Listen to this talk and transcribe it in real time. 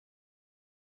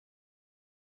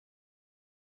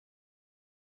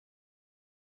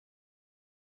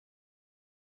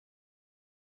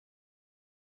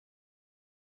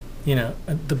you know,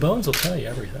 the bones will tell you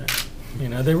everything. You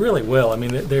know, they really will. I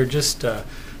mean, they're just,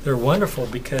 they're wonderful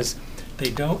because they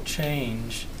don't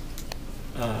change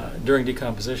during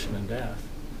decomposition and death.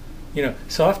 You know,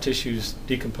 soft tissues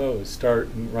decompose, start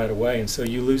right away, and so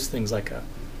you lose things like a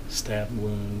stab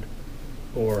wound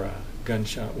or a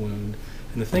gunshot wound.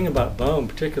 And the thing about bone,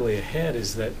 particularly a head,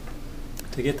 is that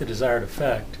to get the desired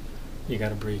effect, you got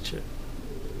to breach it.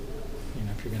 You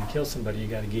know, if you're going to kill somebody, you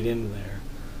got to get into there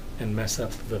and mess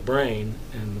up the brain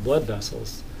and the blood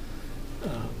vessels.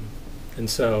 And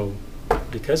so,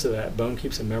 because of that, bone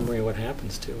keeps a memory of what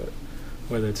happens to it,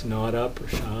 whether it's gnawed up or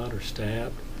shot or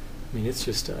stabbed. I mean,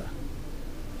 it's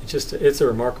a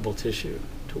remarkable tissue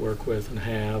to work with and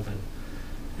have,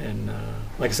 and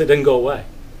like I said, it doesn't go away.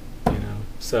 You know,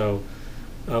 so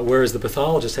whereas the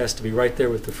pathologist has to be right there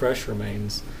with the fresh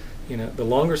remains. You know, the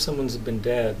longer someone's been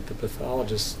dead, the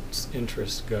pathologist's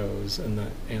interest goes and the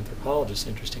anthropologist's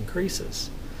interest increases.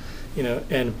 You know,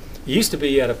 and it used to be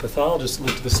you had a pathologist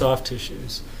looked at the soft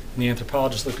tissues and the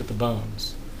anthropologist looked at the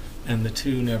bones, and the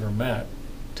two never met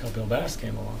until Bill Bass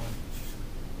came along.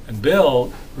 And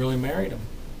Bill really married him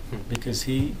because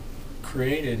he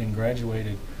created and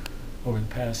graduated over the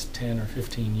past 10 or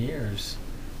 15 years,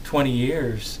 20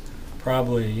 years,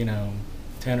 probably, you know,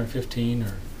 10 or 15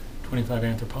 or 25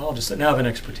 anthropologists that now have an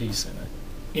expertise in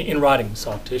it, in rotting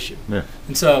soft tissue. Yeah.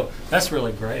 And so that's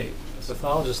really great.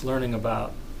 Pathologists learning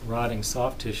about rotting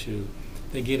soft tissue,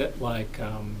 they get it like,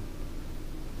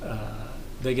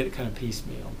 they get it kind of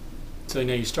piecemeal. So, you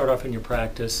know, you start off in your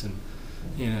practice and,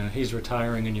 you know, he's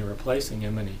retiring and you're replacing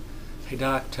him, and hey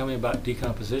doc, tell me about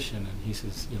decomposition. And he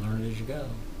says, you learn it as you go.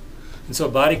 And so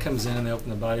a body comes in and they open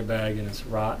the body bag and it's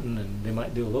rotten and they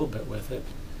might do a little bit with it.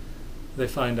 They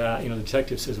find out, you know, the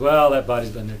detective says, well, that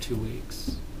body's been there 2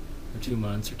 weeks or 2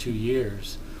 months or 2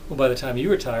 years. Well, by the time you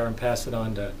retire and pass it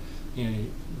on to, you know,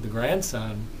 the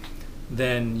grandson,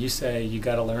 then you say you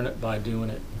got to learn it by doing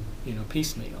it, you know,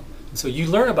 piecemeal. And so you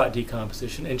learn about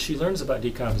decomposition, and she learns about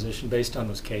decomposition based on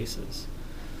those cases.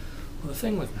 Well, the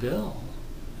thing with Bill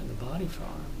and the body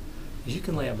farm is you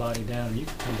can lay a body down and you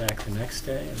can come back the next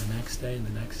day and the next day and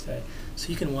the next day. So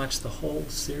you can watch the whole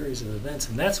series of events,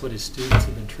 and that's what his students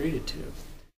have been treated to.